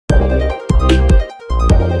Welcome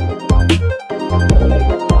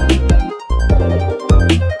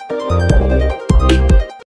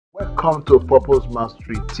to Purpose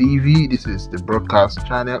Mastery TV. This is the broadcast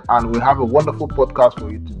channel, and we have a wonderful podcast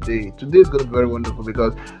for you today. Today is going to be very wonderful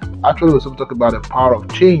because actually we're supposed to talk about the power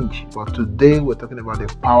of change, but today we're talking about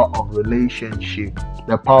the power of relationship.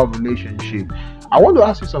 The power of relationship. I want to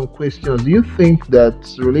ask you some questions. Do you think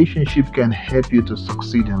that relationship can help you to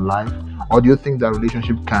succeed in life, or do you think that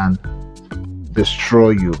relationship can destroy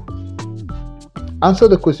you? Answer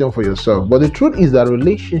the question for yourself. But the truth is that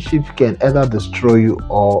relationship can either destroy you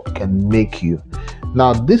or can make you.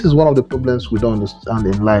 Now, this is one of the problems we don't understand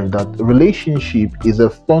in life, that relationship is the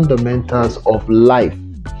fundamentals of life.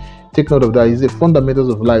 Take note of that. It's the fundamentals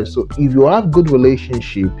of life. So if you have good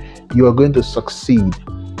relationship, you are going to succeed.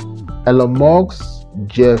 Elon Musk,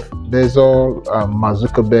 Jeff Bezos, Mark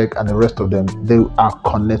Zuckerberg, and the rest of them, they are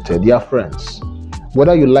connected. They are friends.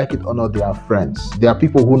 Whether you like it or not, they are friends. They are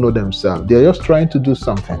people who know themselves. They are just trying to do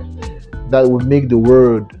something that will make the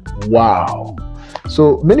world wow.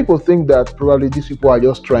 So many people think that probably these people are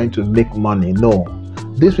just trying to make money. No,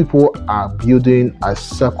 these people are building a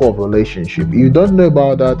circle of relationship. If you don't know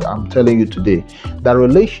about that, I'm telling you today that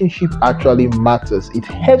relationship actually matters. It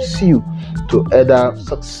helps you to either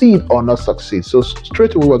succeed or not succeed. So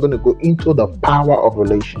straight away, we're going to go into the power of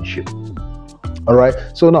relationship. All right.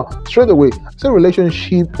 So now, straight away, so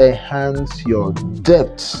relationship enhance your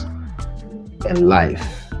depth in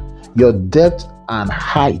life, your depth and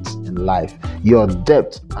height in life, your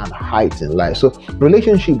depth and height in life. So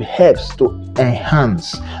relationship helps to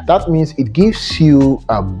enhance. That means it gives you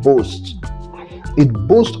a boost. It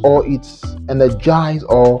boosts or it's energized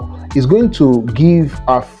or is going to give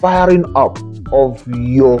a firing up of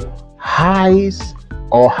your highs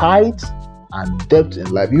or height and depth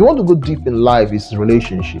in life. If you want to go deep in life, it's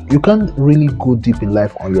relationship. You can't really go deep in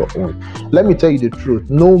life on your own. Let me tell you the truth.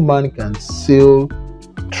 No man can sail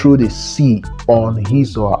through the sea on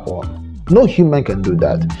his or her own. No human can do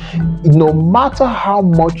that. No matter how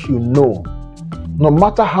much you know, no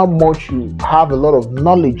matter how much you have a lot of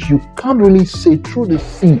knowledge, you can't really sail through the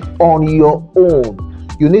sea on your own.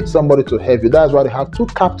 You need somebody to help you. That's why they have two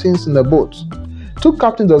captains in the boat. Two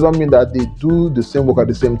captains doesn't mean that they do the same work at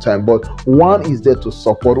the same time, but one is there to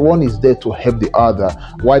support, one is there to help the other,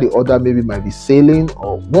 while the other maybe might be sailing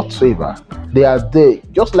or whatsoever. They are there,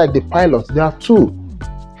 just like the pilots, there are two.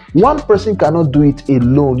 One person cannot do it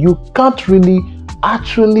alone. You can't really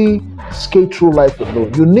actually skate through life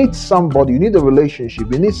alone. You need somebody, you need a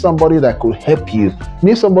relationship, you need somebody that could help you. You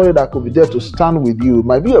need somebody that could be there to stand with you. It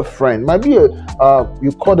might be a friend, might be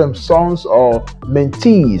you call them sons or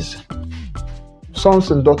mentees.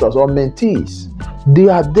 Sons and daughters or mentees, they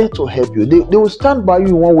are there to help you. They will stand by you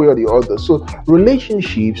in one way or the other. So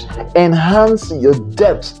relationships enhance your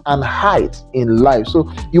depth and height in life.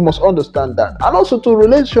 So you must understand that. And also, to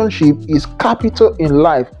relationship is capital in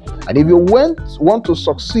life. And if you want to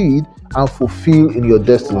succeed and fulfill in your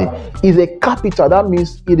destiny, is a capital. That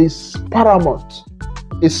means it is paramount.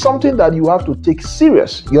 It's something that you have to take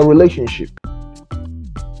serious, your relationship.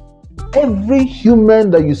 Every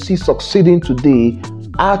human that you see succeeding today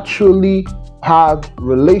actually had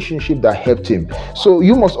relationship that helped him. So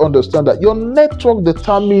you must understand that your network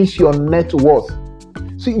determines your net worth.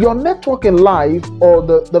 See, your network in life, or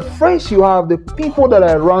the friends you have, the people that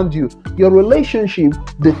are around you, your relationship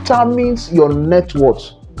determines your net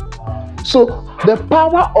worth. So the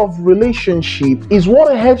power of relationship is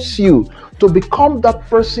what helps you to become that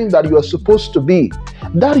person that you are supposed to be,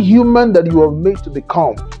 that human that you are made to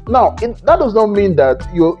become. Now, that does not mean that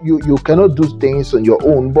you cannot do things on your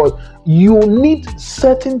own, but you need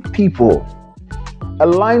certain people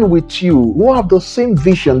aligned with you who have the same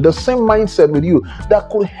vision, the same mindset with you, that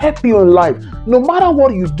could help you in life. No matter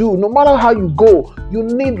what you do, no matter how you go, you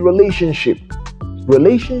need relationship.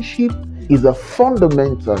 Relationship is the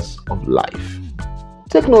fundamentals of life.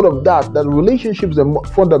 Take note of that relationships are the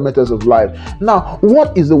fundamentals of life. Now,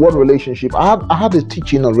 what is the word relationship? I had a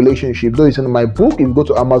teaching on relationship, though it's in my book. If you go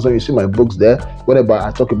to Amazon, you see my books there. Whenever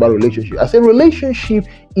I talk about relationship, I say relationship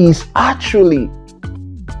is actually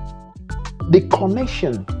the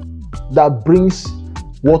connection that brings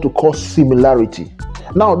what we call similarity.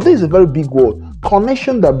 Now, this is a very big word.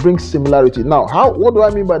 Connection that brings similarity. Now, what do I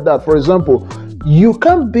mean by that? For example, you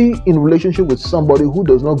can't be in relationship with somebody who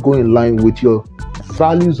does not go in line with your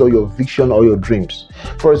values or your vision or your dreams.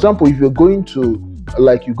 For example, if you're going to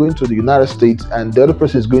the United States and the other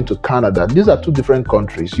person is going to Canada, these are two different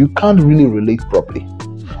countries. You can't really relate properly.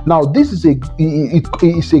 Now, this is a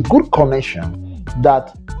good connection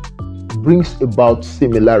that brings about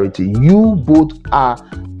similarity. You both are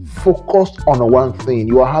focused on one thing.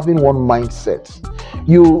 You are having one mindset.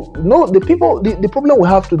 You know, the problem we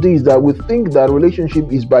have today is that we think that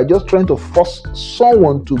relationship is by just trying to force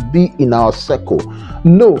someone to be in our circle.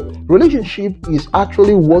 No, relationship is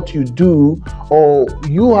actually what you do, or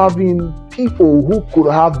you having people who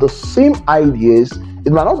could have the same ideas.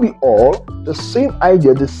 It might not be all the same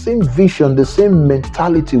idea, the same vision, the same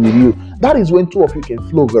mentality with you. That is when two of you can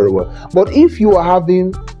flow very well. But if you are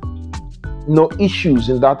having no issues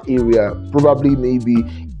in that area, probably maybe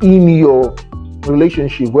in your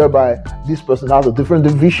relationship whereby this person has a different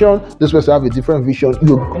vision, this person has a different vision,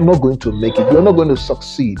 you're not going to make it. You're not going to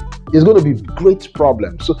succeed. It's going to be great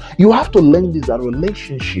problems. So you have to learn this, that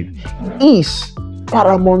relationship is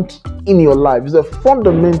paramount in your life. It's the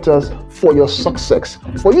fundamentals for your success.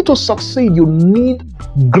 For you to succeed, you need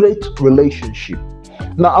great relationship.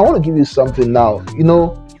 Now, I want to give you something now.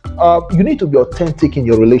 You need to be authentic in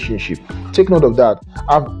your relationship. Take note of that.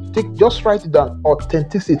 Just write it down.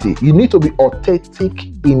 Authenticity. You need to be authentic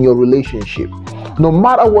in your relationship. No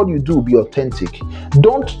matter what you do, be authentic.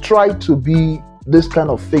 Don't try to be this kind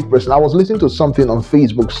of fake person. I was listening to something on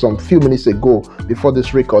Facebook some few minutes ago before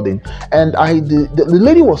this recording, and the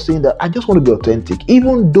lady was saying that I just want to be authentic.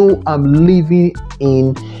 Even though I'm living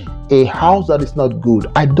in a house that is not good,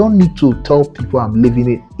 I don't need to tell people I'm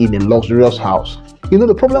living in a luxurious house.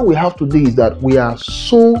 The problem we have today is that we are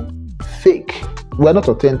so fake. We are not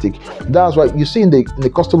authentic. That's why you see in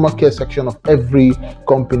the customer care section of every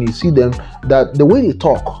company, you see them that the way they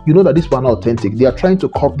talk, you know that these people are not authentic. They are trying to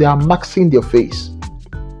copy. They are maxing their face.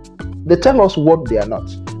 They tell us what they are not.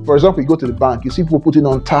 For example, you go to the bank, you see people putting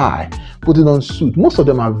on tie, putting on suit. Most of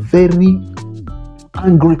them are very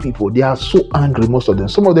angry people. They are so angry, most of them.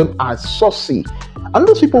 Some of them are saucy. And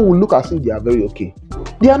those people will look as if they are very okay.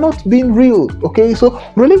 They are not being real, okay? So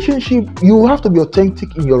relationship, you have to be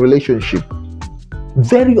authentic in your relationship.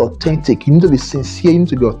 Very authentic. You need to be sincere. You need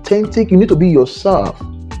to be authentic. You need to be yourself.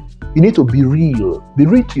 You need to be real. Be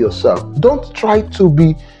real to yourself. Don't try to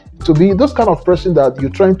be those kind of person that you're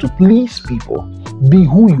trying to please people. Be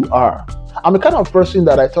who you are. I'm the kind of person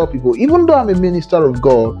that I tell people, even though I'm a minister of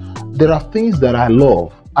God, there are things that I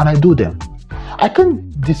love and I do them. I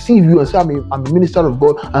can't deceive you and say I'm a minister of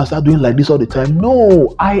God and start doing like this all the time.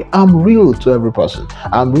 No, I am real to every person.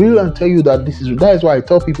 I'm real and tell you that that is why I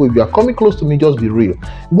tell people, if you are coming close to me, just be real.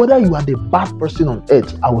 Whether you are the bad person on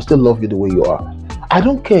earth, I will still love you the way you are. I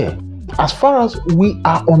don't care. As far as we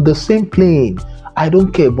are on the same plane, I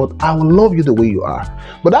don't care, but I will love you the way you are.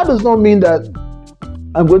 But that does not mean that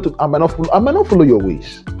I might not follow your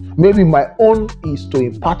ways. Maybe my own is to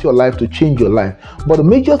impact your life, to change your life. But the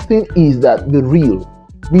major thing is that be real.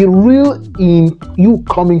 Be real in you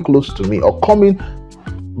coming close to me, or coming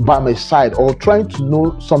by my side, or trying to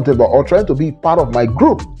know something about, or trying to be part of my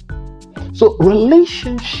group. So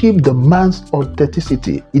relationship demands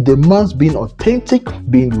authenticity. It demands being authentic,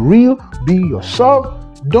 being real, being yourself.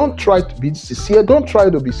 Don't try to be sincere. Don't try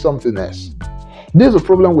to be something else. There's a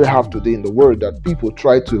problem we have today in the world, that people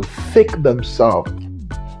try to fake themselves.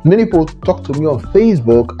 Many people talk to me on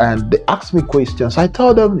Facebook and they ask me questions. I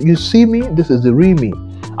tell them, you see me, this is the real me.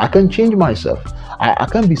 I can't change myself. I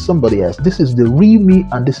can't be somebody else. This is the real me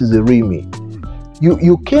and this is the real me.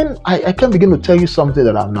 I can't begin to tell you something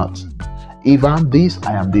that I'm not. If I'm this,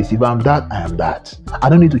 I am this. If I'm that, I am that. I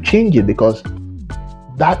don't need to change it because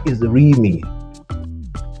that is the real me.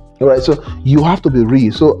 All right, so you have to be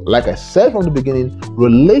real. So like I said from the beginning,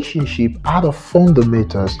 relationship are the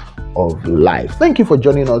fundamentals of life. Thank you for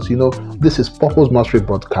joining us. This is Purpose Mastery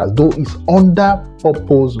Podcast, though it's under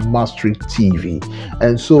Purpose Mastery TV.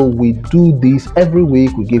 And so we do this every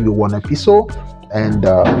week. We give you one episode, and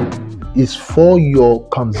it's for your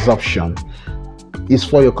consumption. It's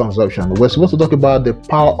for your consumption. We're supposed to talk about the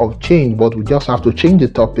power of change, but we just have to change the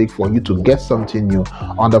topic for you to get something new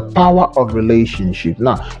on the power of relationship.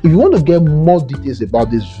 Now, if you want to get more details about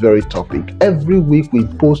this very topic, every week we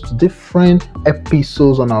post different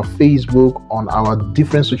episodes on our Facebook, on our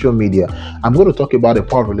different social media. I'm going to talk about the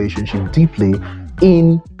power of relationship deeply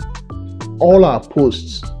in all our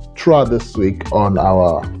posts throughout this week on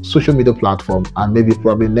our social media platform, and maybe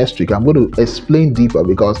probably next week I'm going to explain deeper,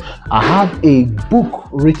 because I have a book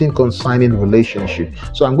written concerning relationship.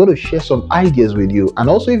 So I'm going to share some ideas with you. And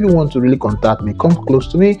also, if you want to really contact me, come close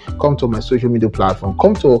to me, come to my social media platform,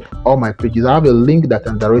 come to all my pages. I have a link that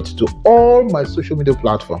can direct you to all my social media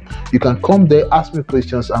platform. You can come there, ask me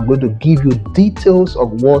questions. I'm going to give you details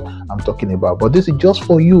of what I'm talking about. But this is just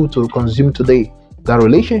for you to consume today. That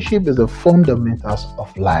relationship is the fundamentals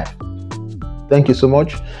of life. Thank you so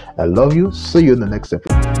much. I love you. See you in the next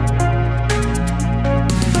episode.